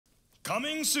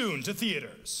Coming soon to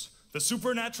theaters, the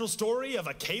supernatural story of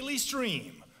a Kaylee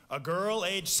Stream, a girl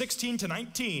aged 16 to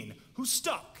 19 who's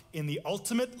stuck in the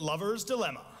ultimate lover's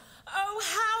dilemma. Oh,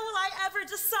 how will I ever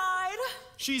decide?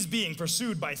 She's being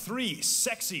pursued by 3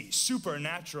 sexy,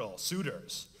 supernatural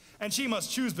suitors, and she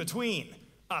must choose between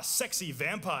a sexy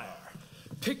vampire,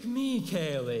 Pick me,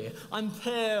 Kaylee. I'm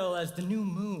pale as the new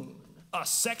moon. a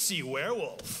sexy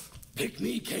werewolf, Pick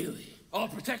me, Kaylee. I'll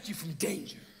protect you from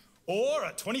danger. or a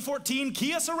 2014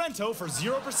 Kia Sorento for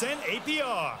 0%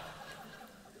 APR.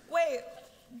 Wait,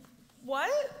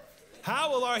 what?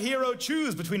 How will our hero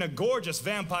choose between a gorgeous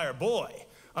vampire boy,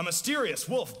 a mysterious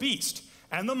wolf beast,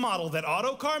 and the model that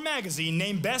Autocar magazine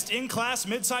named Best in-Class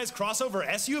Midsize Crossover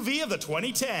SUV of the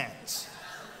 2010s?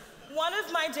 One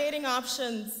of my dating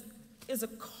options is a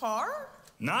car?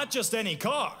 Not just any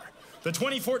car. The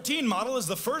 2014 model is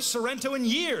the first Sorento in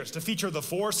years to feature the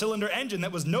 4-cylinder engine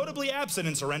that was notably absent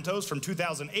in Sorrentos from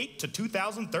 2008 to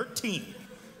 2013.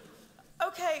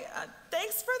 Okay,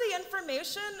 thanks for the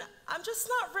information. I'm just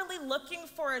not really looking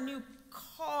for a new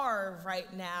car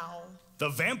right now. The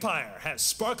vampire has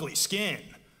sparkly skin,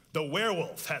 the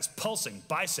werewolf has pulsing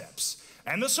biceps,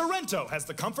 and the Sorento has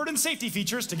the comfort and safety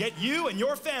features to get you and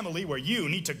your family where you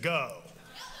need to go.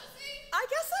 I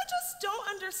guess I just don't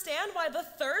understand why the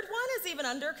third one is even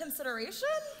under consideration.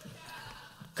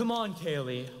 Come on,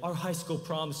 Kaylee. Our high school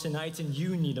prom's tonight, and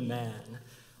you need a man.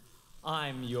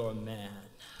 I'm your man.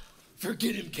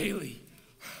 Forget him, Kaylee.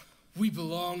 We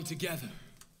belong together.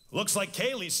 Looks like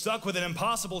Kaylee's stuck with an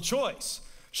impossible choice.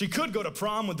 She could go to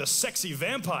prom with the sexy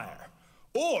vampire,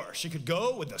 or she could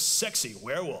go with the sexy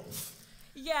werewolf.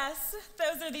 Yes,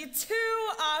 those are the 2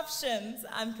 options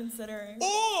I'm considering.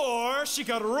 Or she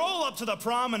could roll up to the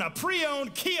prom in a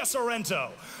pre-owned Kia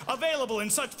Sorento, available in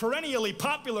such perennially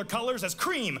popular colors as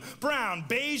cream, brown,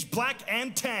 beige, black,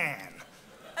 and tan.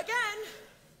 Again,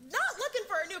 not looking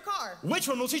for a new car. Which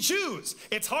one will she choose?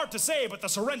 It's hard to say, but the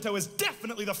Sorento is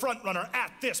definitely the front runner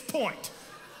at this point.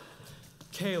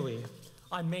 Kaylee,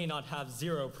 I may not have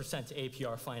 0%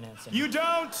 APR financing. You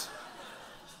don't?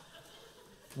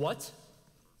 What?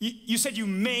 You said you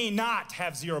may not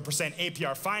have 0%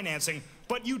 APR financing,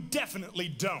 but you definitely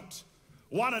don't.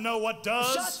 Want to know what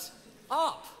does? Shut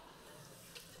up!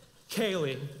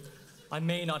 Kaylee, I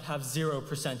may not have 0%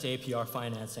 APR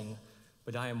financing,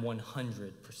 but I am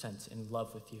 100% in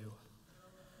love with you.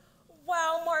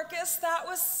 Wow, Marcus, that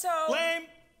was so... Lame.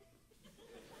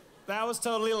 That was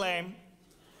totally lame.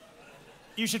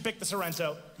 You should pick the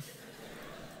Sorento.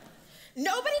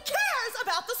 Nobody cares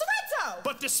about the Sorento!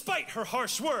 But despite her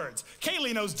harsh words,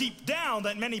 Kaylee knows deep down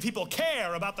that many people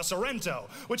care about the Sorento,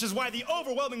 which is why the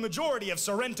overwhelming majority of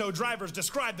Sorento drivers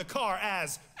describe the car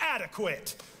as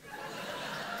adequate.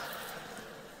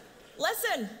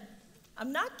 Listen,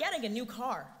 I'm not getting a new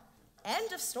car.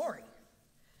 End of story.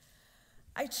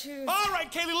 I choose... All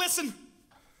right, Kaylee, listen.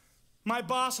 My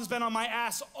boss has been on my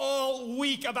ass all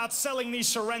week about selling these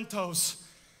Sorrentos.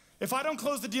 If I don't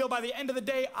close the deal by the end of the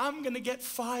day, I'm gonna get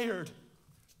fired.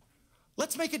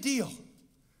 Let's make a deal.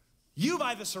 You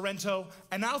buy the Sorento,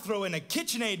 and I'll throw in a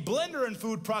KitchenAid blender and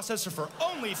food processor for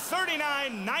only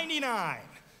 $39.99.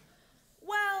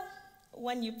 Well,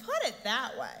 when you put it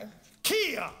that way...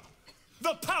 Kia,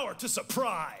 the power to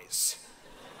surprise.